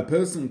through a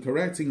person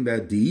correcting their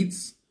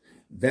deeds,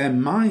 their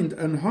mind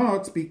and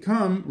heart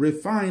become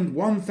refined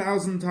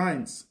 1,000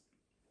 times.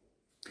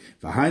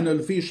 And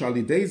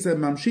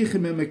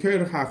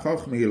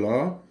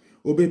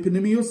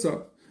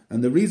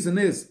the reason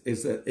is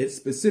that it's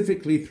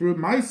specifically through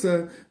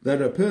Maisa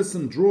that a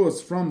person draws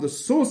from the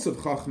source of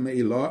Chachma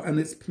Ilah and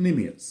its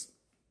Pnimius.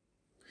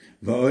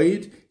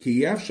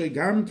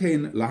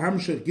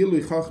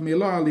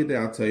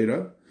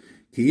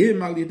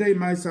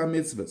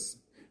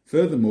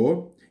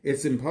 Furthermore,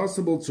 it's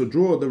impossible to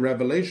draw the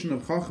revelation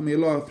of Chachma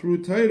Ilah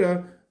through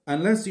Torah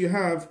unless you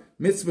have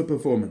mitzvah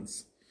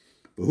performance.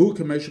 Like we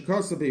have mentioned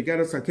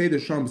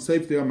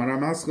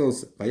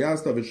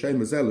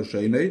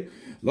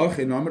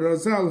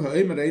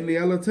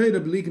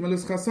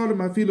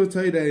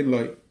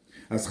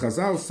as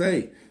Chazal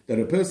say, that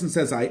a person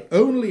says, I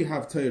only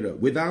have Torah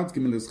without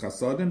Gemilus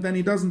Chasadim, then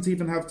he doesn't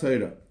even have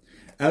Torah.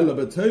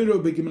 But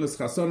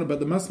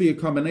there must be a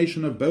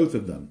combination of both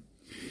of them.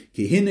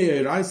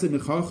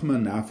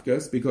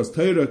 Because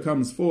Torah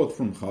comes forth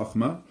from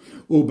Chachma,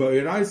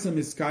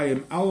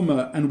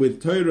 and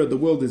with Torah the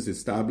world is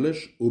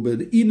established,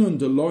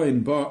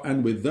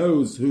 and with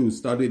those who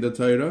study the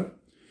Torah,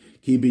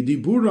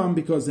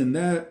 because in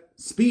their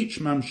speech,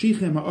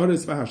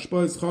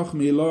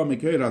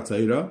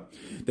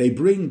 they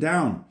bring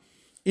down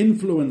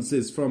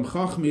influences from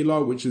Chachma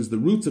Ilah, which is the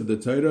root of the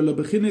Torah,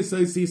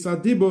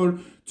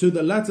 to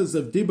the letters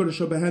of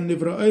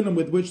Dibur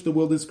with which the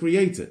world is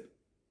created.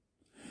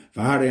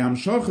 Now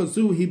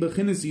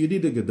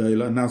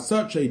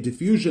such a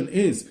diffusion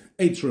is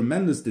a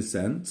tremendous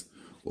descent,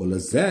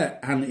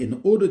 and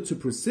in order to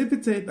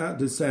precipitate that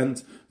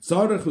descent,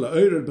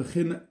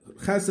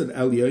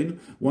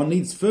 one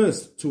needs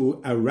first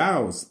to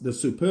arouse the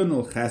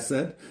supernal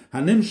chesed,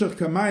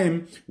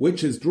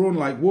 which is drawn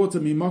like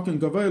water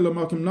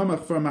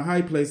from a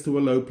high place to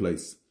a low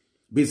place.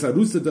 With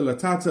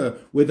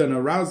an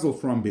arousal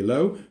from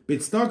below,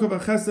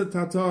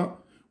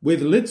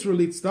 with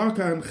literally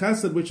tzedakah and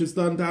chesed, which is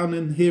done down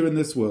in here in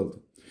this world.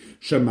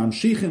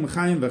 Shemamshichim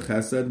chayim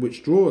v'chesed,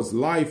 which draws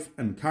life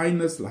and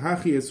kindness,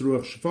 lahachias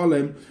ruach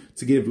shfalim,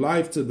 to give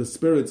life to the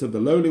spirits of the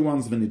lowly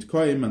ones,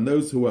 v'nitkoyim, and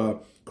those who are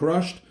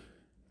crushed.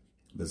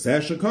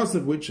 V'zeh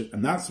shekosev, which,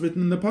 and that's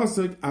written in the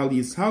pasuk, al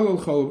yishalal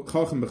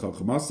chacham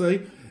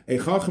b'chachmasei, a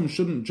chacham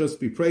shouldn't just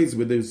be praised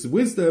with his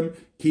wisdom,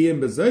 ki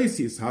im b'zois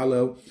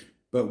yishalal,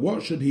 but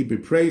what should he be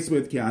praised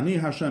with? Ki ani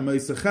Hashem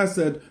oiseh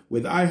chesed,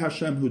 with I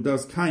Hashem who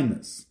does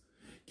kindness.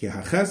 Ki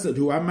ha-chesed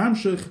hu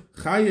ha-mamshich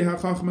chaye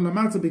ha-chachma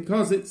lamata,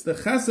 because it's the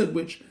chesed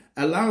which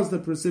allows the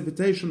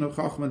precipitation of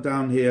chachma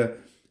down here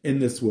in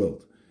this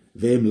world.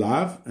 Ve'im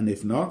lav, and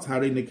if not,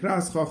 hari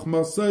nikras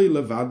chachmasoi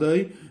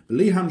levadoi,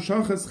 v'li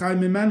hamshachas chay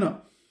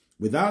mimena.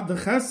 Without the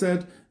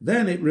chesed,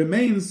 then it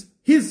remains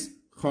his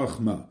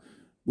chachma,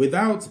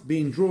 without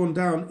being drawn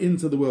down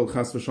into the world.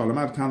 Chas v'shalom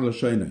ad kan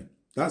l'shoinei.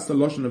 That's the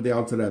lashon of the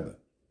Alter Rebbe.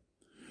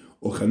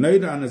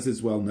 And as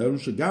is well known,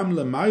 we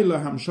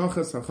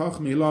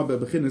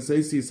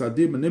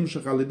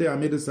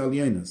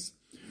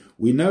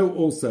know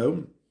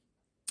also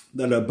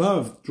that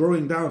above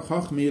drawing down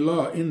Chachma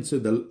Ilah into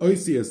the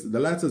oisius, the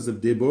letters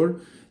of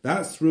Dibur,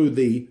 that's through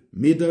the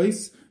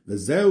midos, the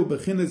zeu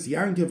bechinas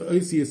Yankev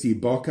oisius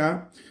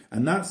yibaka,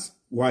 and that's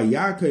why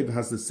Yaakov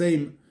has the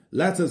same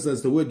letters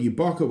as the word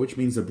Yibaka, which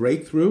means a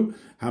breakthrough.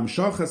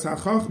 Hamshachas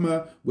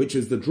HaChachma, which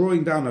is the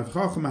drawing down of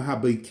Chachma,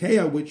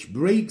 Habikeya, which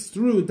breaks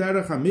through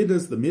Derech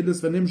HaMidas, the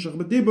Midas v'nimshach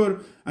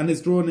b'Dibur, and is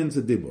drawn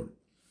into Dibur.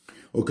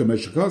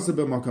 Ukemeshikosa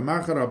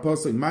b'makamachar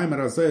apostle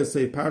Maimer Azeh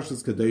say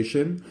Parshas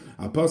Kadeshim,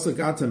 apostle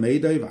Gata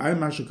Meidev, I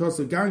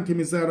mashikosa gan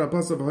kimizer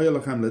apostle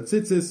v'hoyelachem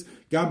letzitzis,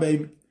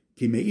 gabe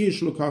kimeish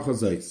lukacha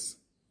zeis.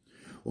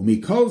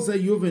 And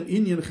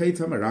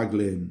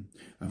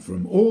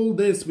from all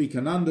this we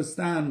can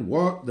understand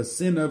what the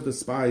sin of the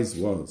spies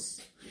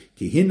was.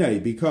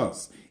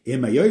 Because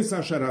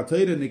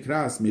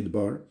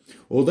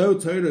although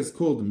Torah is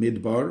called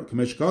Midbar,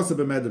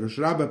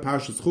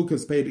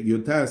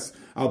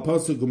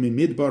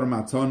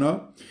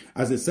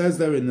 as it says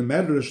there in the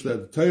Medrash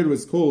that Torah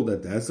is called a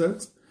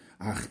desert,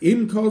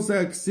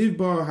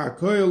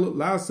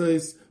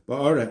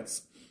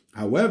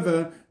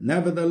 however,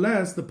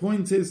 nevertheless, the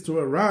point is to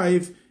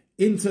arrive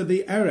into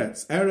the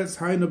Eretz. Eretz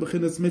hainu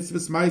b'chinas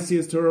mitzvahs maisi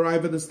is to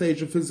arrive at the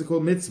stage of physical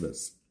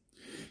mitzvahs.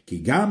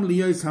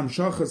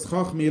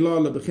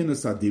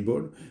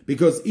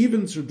 Because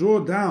even to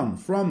draw down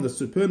from the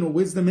supernal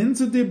wisdom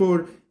into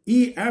Dibur,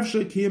 it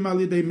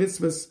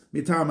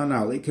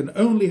can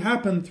only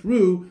happen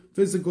through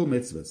physical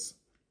mitzvahs.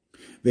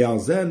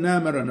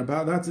 And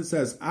about that it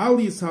says,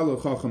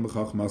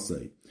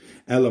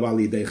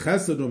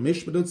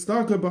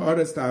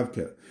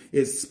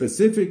 it's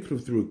specific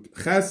through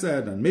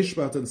chesed and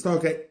mishpat and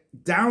staka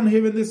down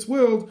here in this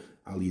world.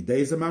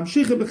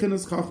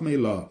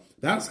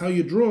 That's how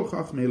you draw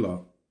chachmei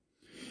law.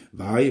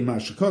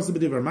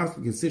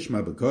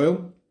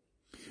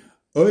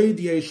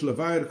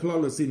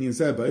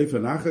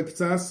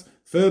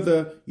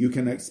 Further, you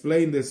can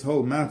explain this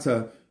whole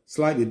matter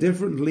slightly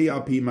differently. The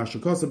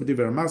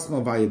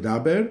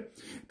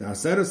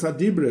Aseres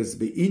HaDibros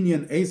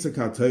be'inyan Eisek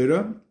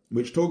HaTorah,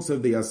 which talks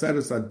of the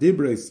Aseres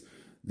HaDibros,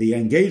 the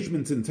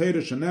engagement in Torah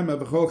Shanema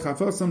v'chol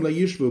chafosam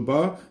la'yishvu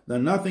ba, that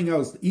nothing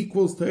else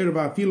equals Torah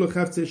v'afilu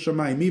cheftzei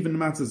shamayim, even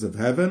matters of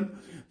heaven.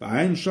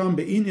 V'ayin sham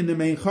be'inyan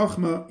imein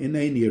chachma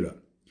inein yira.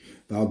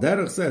 V'al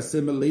derech says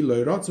similarly,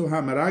 lo yirotzu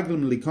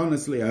ha'meraglim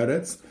likonis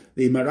li'eretz,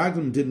 the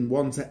meraglim didn't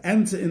want to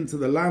enter into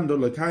the land or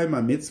l'kayim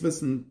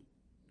ha'mitzvahs and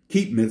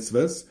keep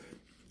mitzvahs.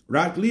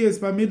 Rak liyas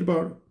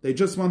ba'midbar, they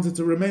just wanted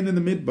to remain in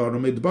the midbar, or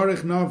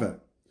midbarich nava.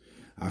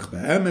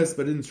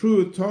 But in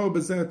truth,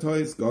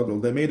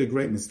 they made a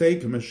great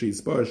mistake.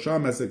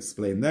 Shamas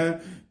explained there.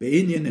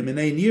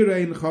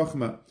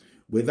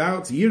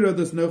 Without Yira,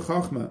 there's no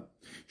Chachma.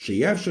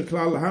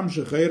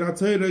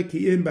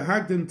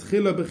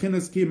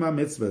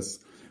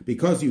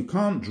 Because you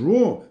can't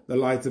draw the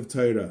light of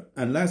Torah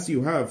unless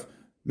you have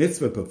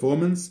mitzvah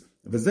performance.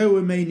 And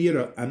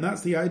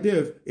that's the idea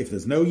of, if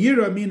there's no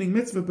Yira, meaning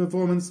mitzvah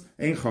performance,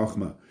 ain't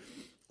Chachma.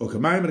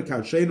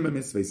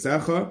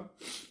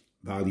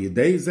 First,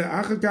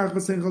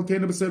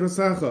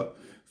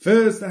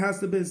 there has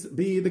to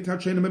be the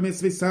Kachenim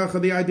Mitzvah,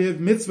 the idea of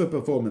mitzvah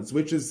performance,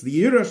 which is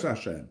the Yirash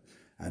Hashem,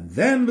 and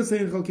then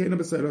B'Sein Chalkeinu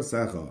B'Seira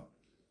Sacha.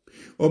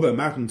 By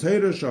Matan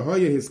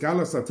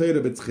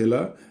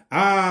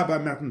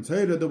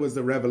Torah there was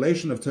the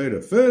revelation of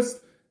Torah first.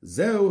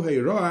 Zeu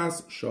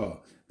Heiroas Shah.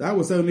 That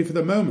was only for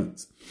the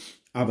moment.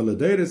 But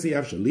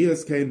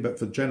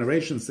for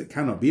generations it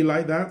cannot be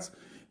like that.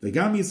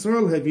 V'gam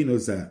Yisrael Hevinu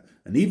Zeh.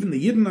 And even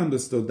the Yidden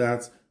understood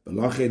that,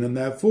 and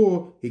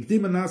therefore,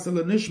 that's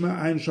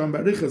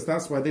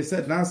why they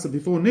said Nasa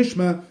before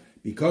Nishma,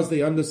 because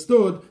they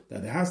understood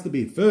that there has to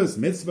be first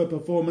mitzvah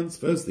performance,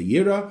 first the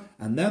Yira,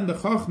 and then the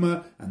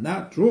Chachma, and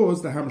that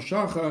draws the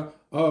Hamshacha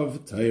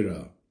of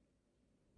Torah.